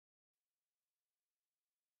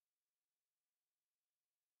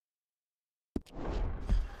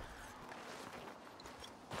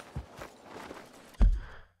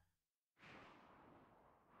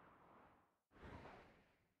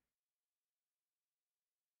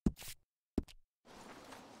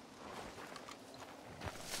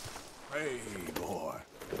Hey, boy.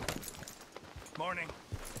 Morning.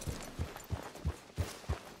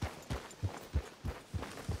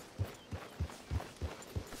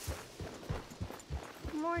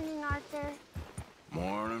 Morning, Arthur.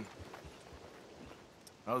 Morning.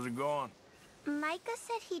 How's it going? Micah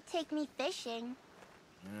said he'd take me fishing.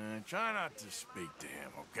 Try not to speak to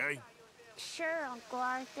him, okay? Sure, Uncle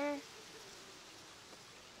Arthur.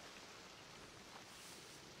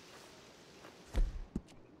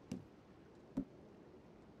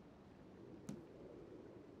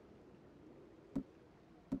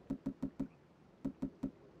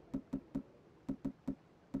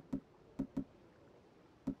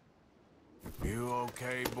 You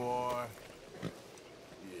okay, boy?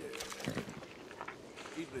 Yeah.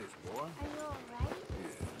 Eat this, boy. Are you alright?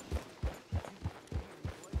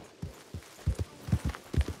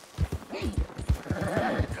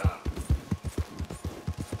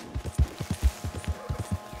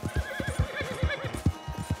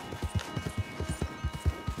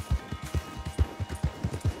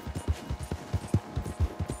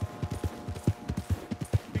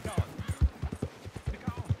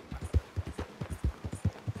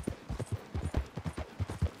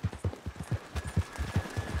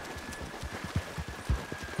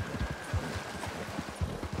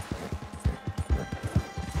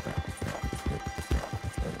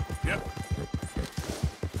 Yep.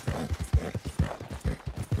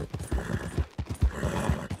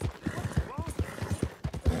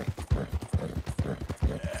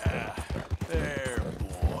 There,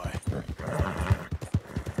 boy.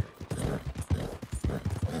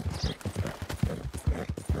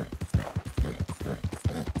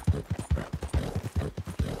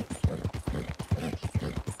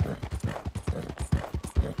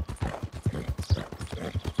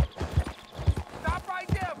 Stop right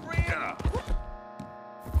there, friend. Yeah.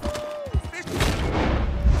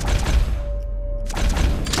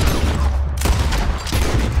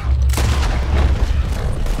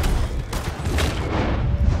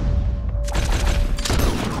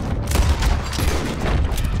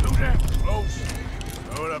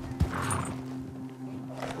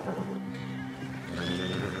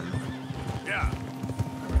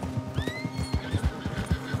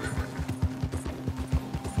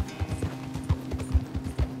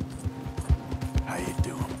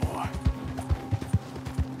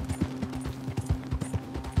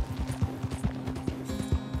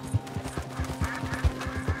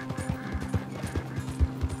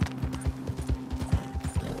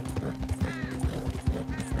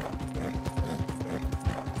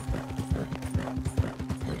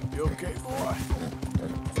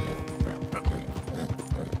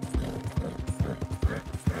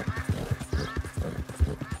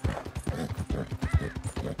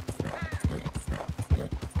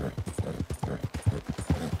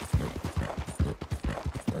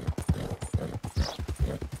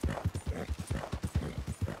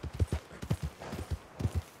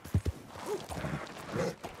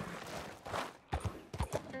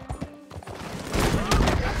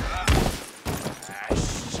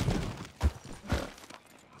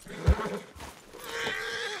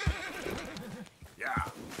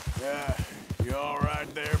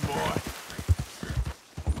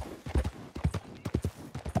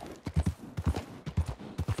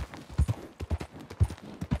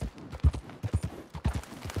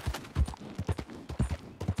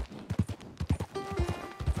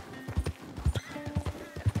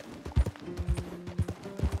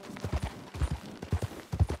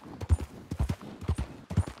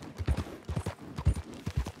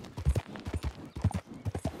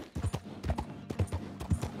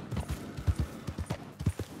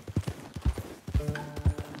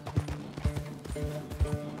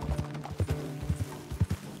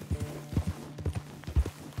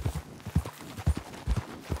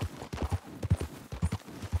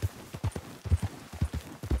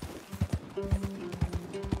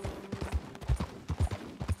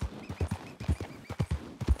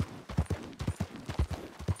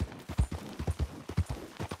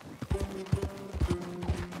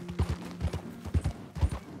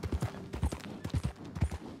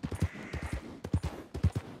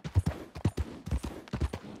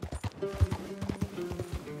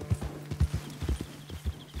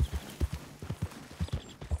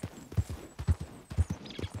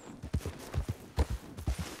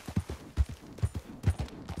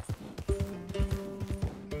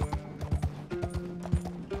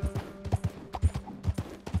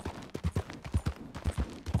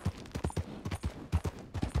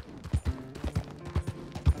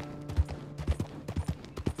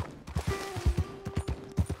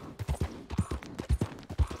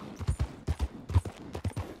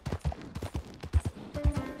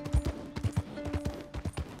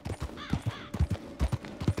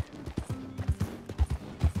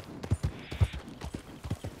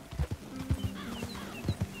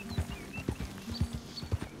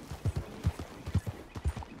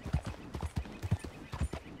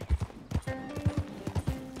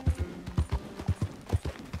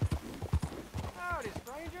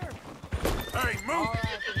 Move!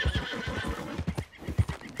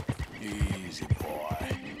 Easy,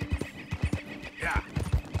 boy. Yeah.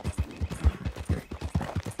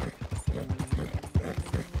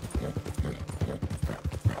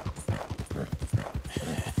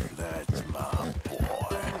 That's my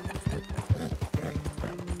boy.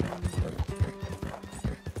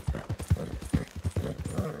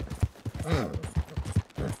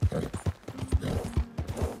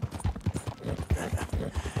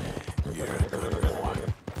 You're a good boy.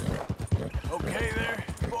 Okay there,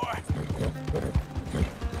 boy?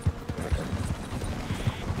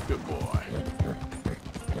 Good boy.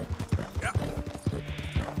 Yeah.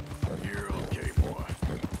 You're okay, boy.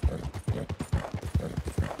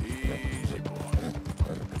 Easy, boy.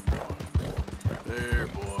 Good boy. There,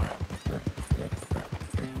 boy.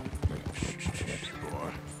 Shh,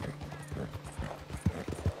 boy.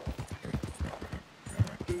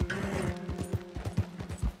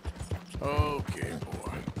 Okay,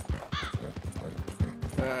 boy.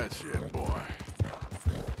 That's it, boy.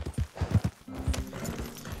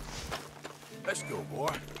 Let's go,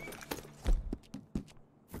 boy.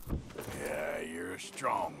 Yeah, you're a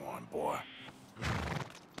strong one, boy.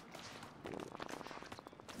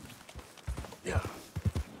 Yeah.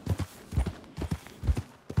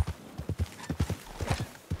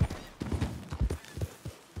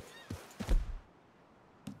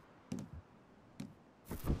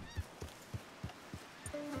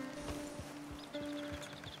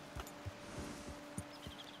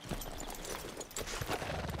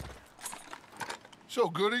 So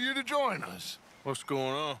good of you to join us. What's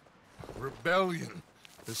going on? Rebellion.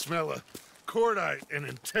 The smell of cordite and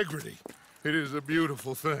integrity. It is a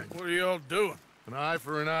beautiful thing. What are y'all doing? An eye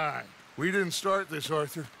for an eye. We didn't start this,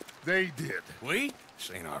 Arthur. They did. We?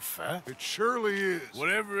 This ain't our fight. It surely is.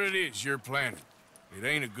 Whatever it is you're planning, it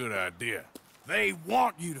ain't a good idea. They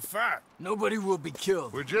want you to fight. Nobody will be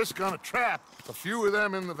killed. We're just gonna trap a few of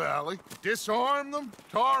them in the valley, disarm them,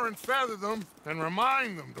 tar and feather them, and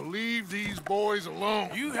remind them to leave these boys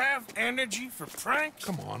alone. You have energy for pranks?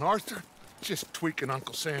 Come on, Arthur. Just tweaking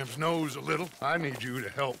Uncle Sam's nose a little. I need you to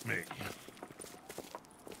help me.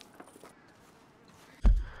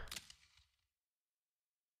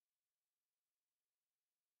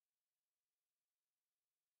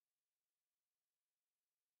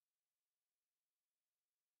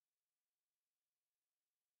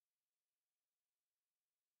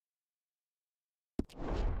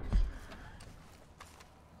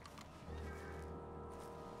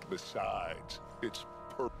 Besides, it's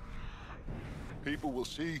people will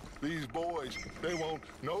see these boys. They won't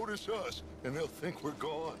notice us, and they'll think we're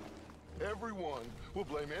gone. Everyone will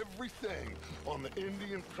blame everything on the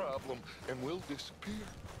Indian problem, and we'll disappear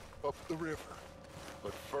up the river.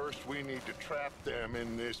 But first, we need to trap them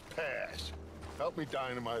in this pass. Help me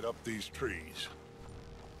dynamite up these trees.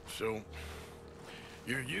 So,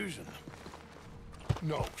 you're using them?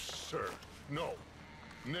 No, sir. No.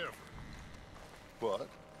 Never. But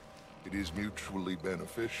it is mutually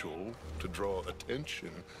beneficial to draw attention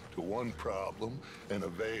to one problem and a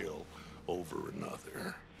veil over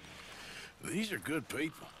another. These are good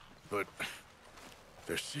people, but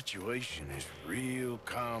their situation is real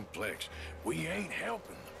complex. We ain't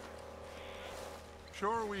helping them.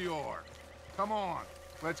 Sure we are. Come on,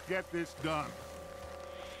 let's get this done.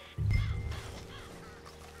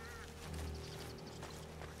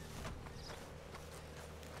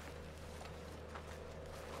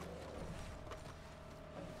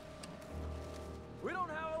 We don't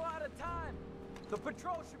have a lot of time. The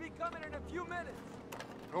patrol should be coming in a few minutes.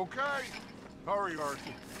 Okay. Hurry,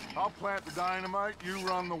 Arthur. I'll plant the dynamite, you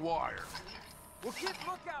run the wire. We'll keep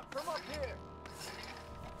lookout from up here.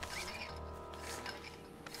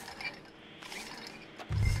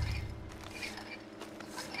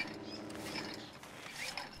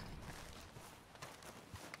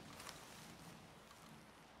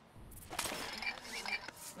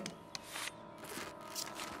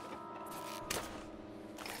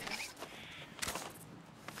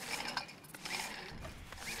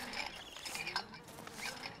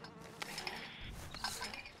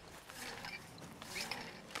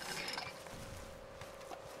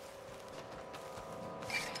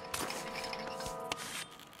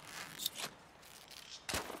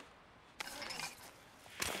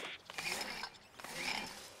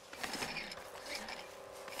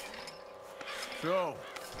 So,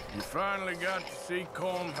 you finally got to see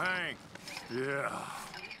Colm hang. Yeah.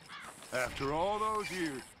 After all those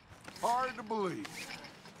years, hard to believe.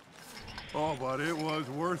 Oh, but it was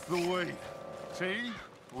worth the wait. See?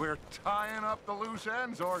 We're tying up the loose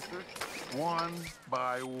ends, Arthur. One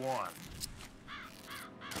by one.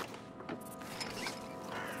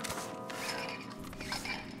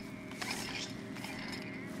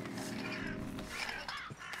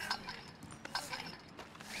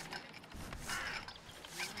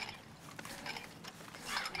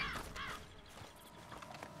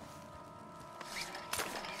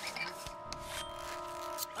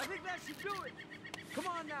 that should do it. Come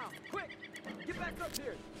on now, quick! Get back up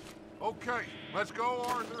here. Okay, let's go,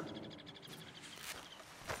 Arthur.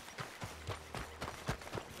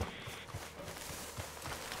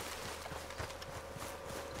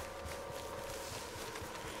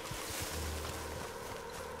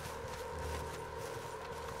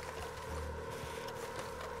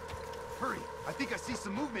 Hurry! I think I see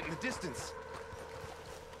some movement in the distance.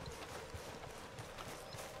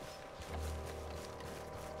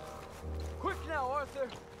 Quick now, Arthur!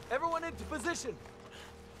 Everyone into position!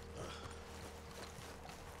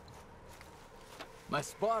 My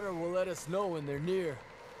spotter will let us know when they're near.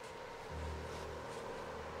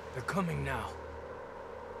 They're coming now.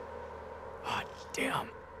 Ah, damn.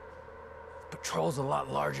 Patrol's a lot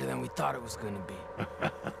larger than we thought it was gonna be.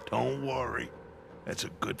 Don't worry. That's a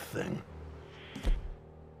good thing.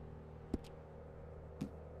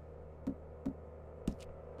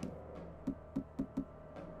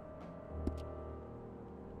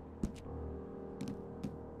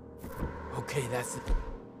 Okay, that's the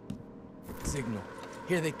signal.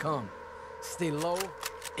 Here they come. Stay low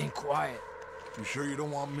and quiet. You sure you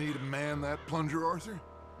don't want me to man that plunger, Arthur?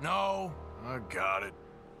 No, I got it.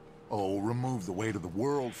 Oh, remove the weight of the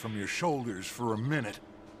world from your shoulders for a minute.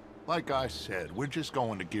 Like I said, we're just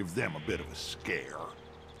going to give them a bit of a scare.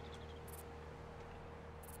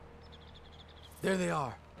 There they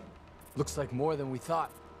are. Looks like more than we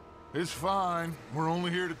thought. It's fine. We're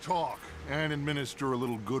only here to talk and administer a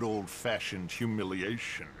little good old-fashioned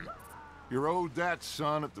humiliation. You're owed that,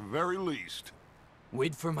 son, at the very least.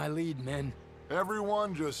 Wait for my lead, men.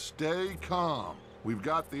 Everyone just stay calm. We've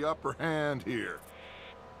got the upper hand here.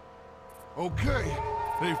 Okay,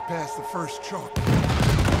 they've passed the first chalk.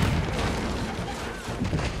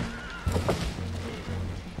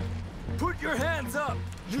 Put your hands up!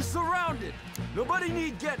 You're surrounded! Nobody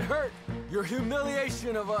need get hurt! Your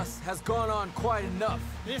humiliation of us has gone on quite enough.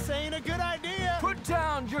 This ain't a good idea. Put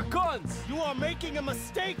down your guns! You are making a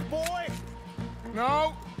mistake, boy.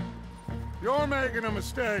 No, you're making a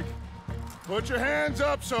mistake. Put your hands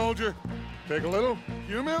up, soldier. Take a little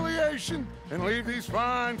humiliation and leave these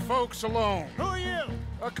fine folks alone. Who are you?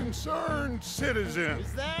 A concerned citizen.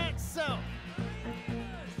 Is that so?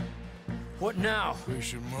 What now? We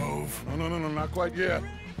should move. No, not quite yet.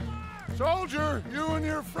 Soldier, you and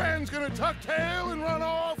your friends gonna tuck tail and run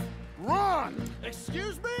off? Run!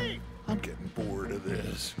 Excuse me? I'm getting bored of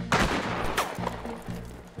this.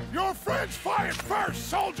 Your friends fired first,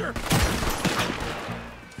 soldier!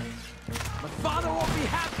 My father won't be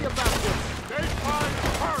happy about this! They fired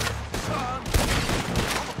first, son!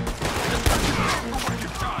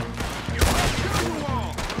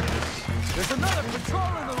 There's another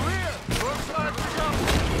patrol in the rear! Looks like we got...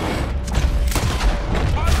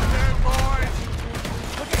 Dead boys!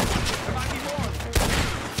 There might be more!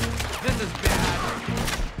 This is bad!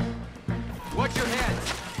 Watch your heads!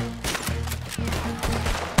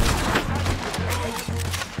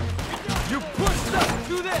 You pushed us!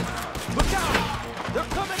 Do this! Look out! They're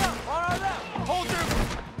coming up on our left! Hold your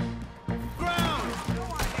ground! No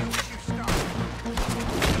idea what you started!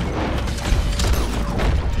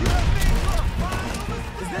 You have made your final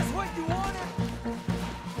mistake! Is this what you wanted?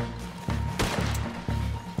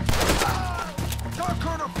 Talk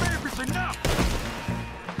on our favors enough!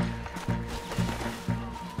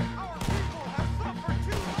 Our people have suffered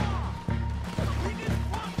too long. We didn't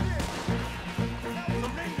want this.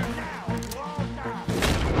 Surrender now, you all die.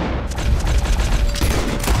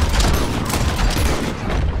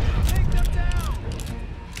 Take them down.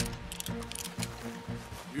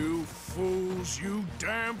 You fools, you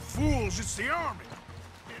damn fools, it's the army.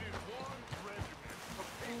 It is one regiment of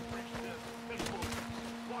patriots. People,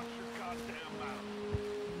 watch your goddamn mouth.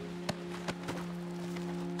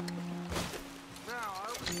 Now, I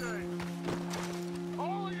would say,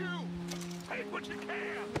 all of you, take what you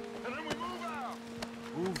can, and then we move out.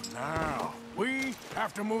 Move now. We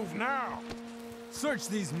have to move now. Search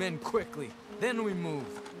these men quickly, then we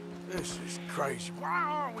move. This is crazy. Why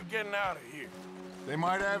aren't we getting out of here? They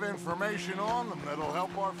might have information on them that'll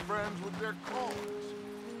help our friends with their cause.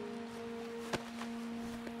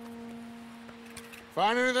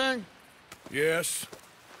 Find anything? Yes.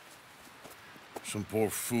 Some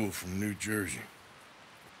poor fool from New Jersey.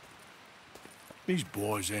 These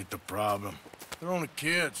boys ain't the problem. They're only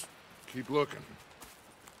kids. Keep looking.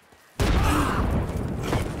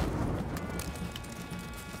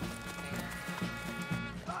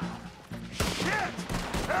 Shit!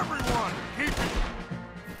 Everyone, keep it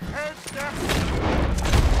heads down.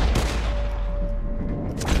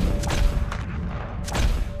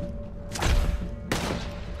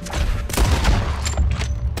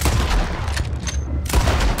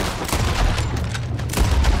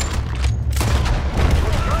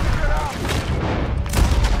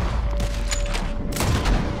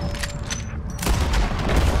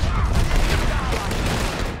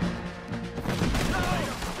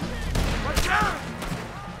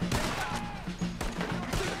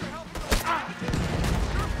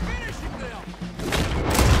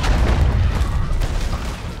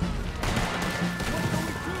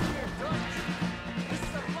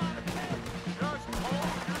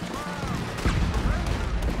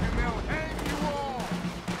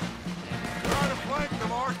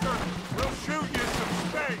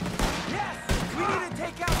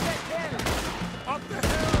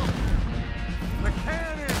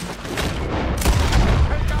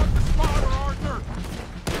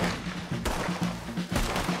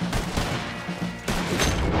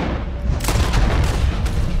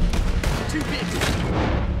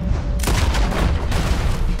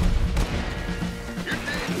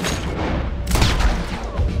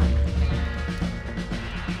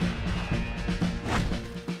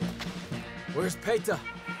 Peta?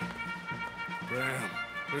 Damn.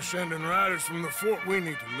 They're sending riders from the fort. We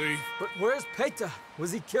need to leave. But where's Peta?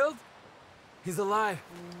 Was he killed? He's alive.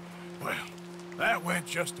 Well, that went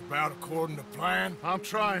just about according to plan. I'm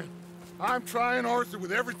trying. I'm trying, Arthur,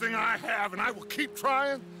 with everything I have, and I will keep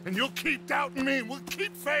trying, and you'll keep doubting me, and we'll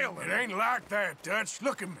keep failing. It ain't like that, Dutch.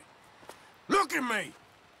 Look at me. Look at me!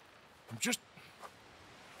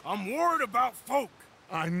 I'm worried about folk.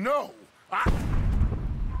 I know.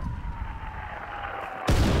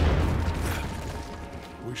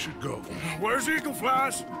 We should go. Where's Eagle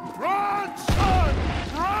Flies? Run, son!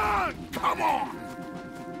 Run! Come on!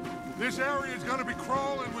 This area is gonna be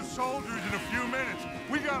crawling with soldiers in a few minutes.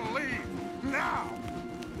 We gotta leave. Now!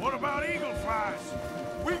 What about Eagle Flies?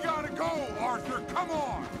 We gotta go, Arthur. Come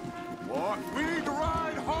on! What? We need to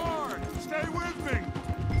ride hard. Stay with me.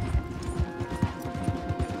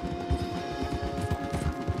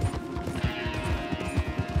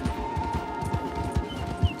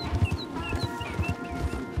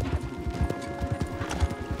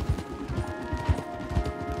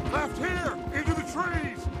 Left here, into the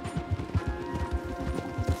trees.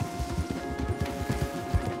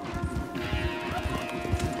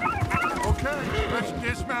 Okay, let's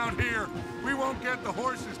dismount here. We won't get the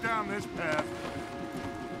horses down this path.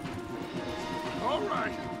 All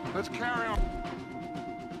right, let's carry on.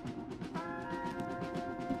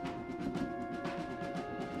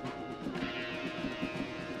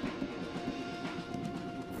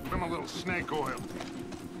 I'm a little snake oil.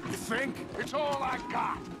 You think? It's all I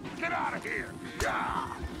got. Get out of here. Yeah.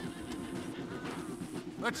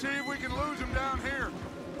 Let's see if we can lose him down here.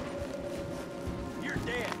 You're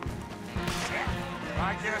dead.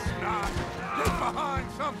 I guess not. Get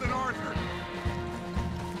behind something, Arthur.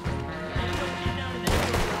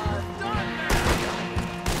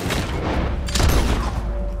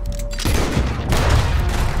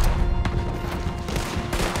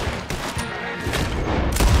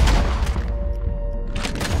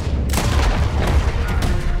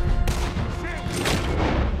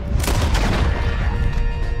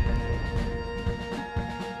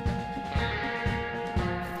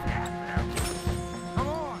 Come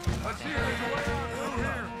on. Let's see if there's a way out through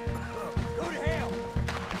here. Go to hell.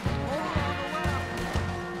 Over on the left.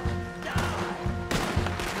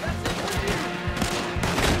 That's it for you.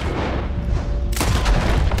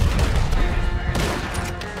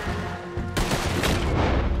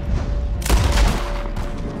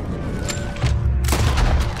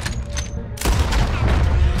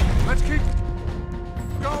 Let's keep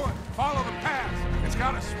going. Follow the path. It's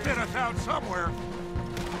got to spit us out somewhere.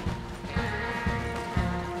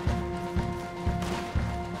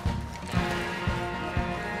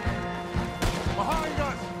 Behind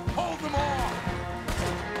us. Hold them off.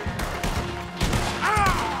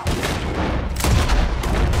 Ah!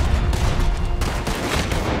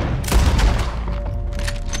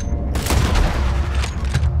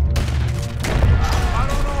 I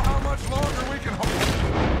don't know how much longer we can hold.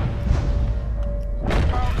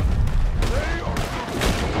 They are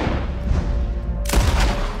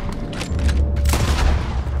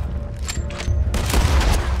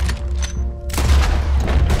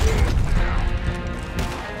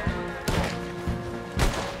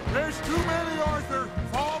There's too many, Arthur.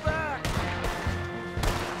 Fall back.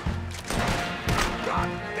 God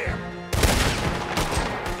damn.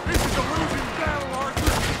 This is a losing battle,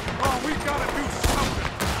 Arthur. Oh, we gotta do something.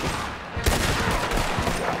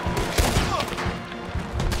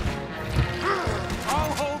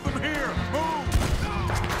 I'll hold them here. Move.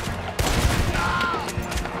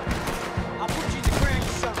 I'll put you in the ground,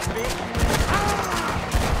 you son of a bitch.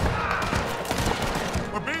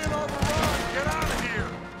 We're being overrun. Get out of here.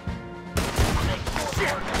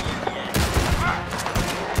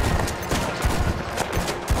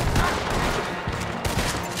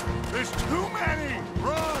 There's too many.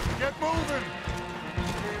 Run. Get moving.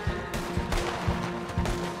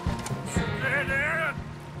 There.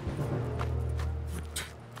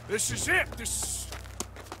 This is it.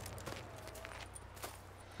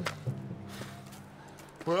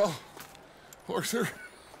 Well, Arthur.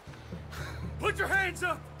 Put your hands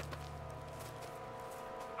up!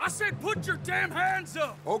 I said put your damn hands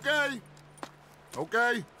up! Okay.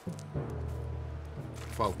 Okay.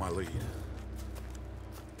 Follow my lead.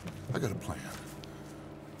 I got a plan.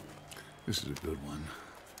 This is a good one.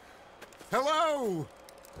 Hello,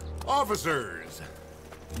 officers.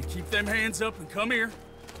 You keep them hands up and come here.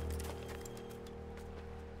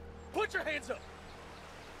 Put your hands up!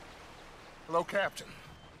 Hello, Captain.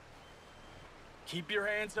 Keep your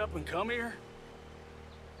hands up and come here.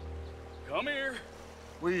 Come here.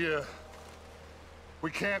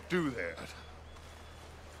 We can't do that.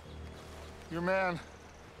 Your man...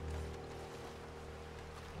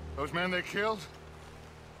 Those men they killed?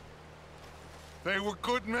 They were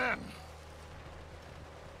good men.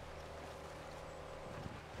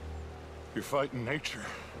 You're fighting nature,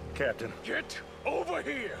 Captain. Get over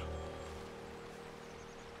here!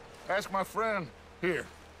 Ask my friend here.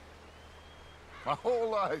 My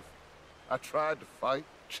whole life, I tried to fight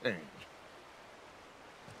change.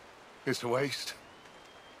 It's a waste.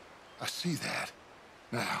 I see that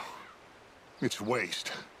now. It's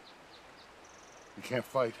waste. You can't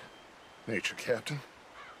fight nature, Captain.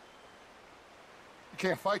 You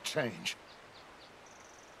can't fight change.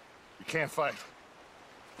 You can't fight.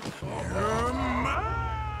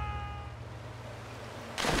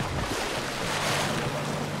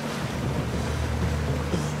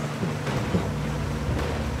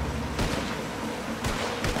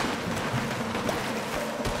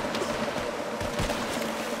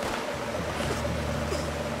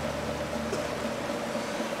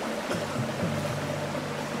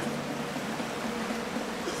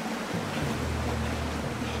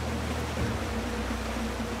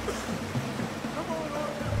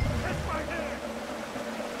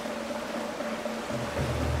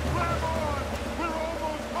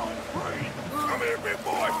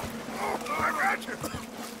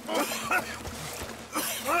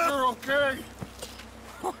 You're okay.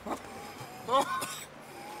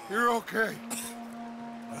 You're okay.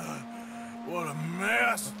 What a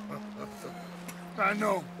mess. I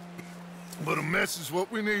know, but a mess is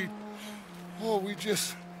what we need. Oh, we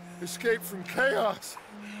just escaped from chaos.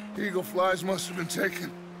 Eagle flies must have been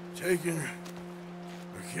taken. Taken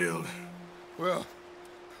or killed? Well,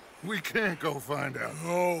 we can't go find out.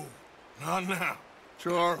 No, not now.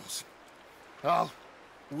 Charles,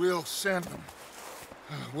 we'll send them.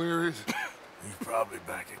 Where is it? He's probably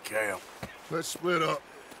back at camp. Let's split up.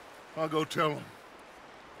 I'll go tell him.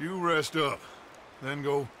 You rest up, then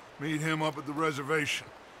go meet him up at the reservation.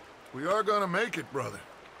 We are gonna make it, brother.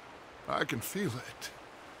 I can feel it.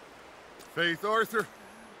 Faith, Arthur.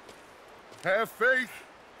 Have faith.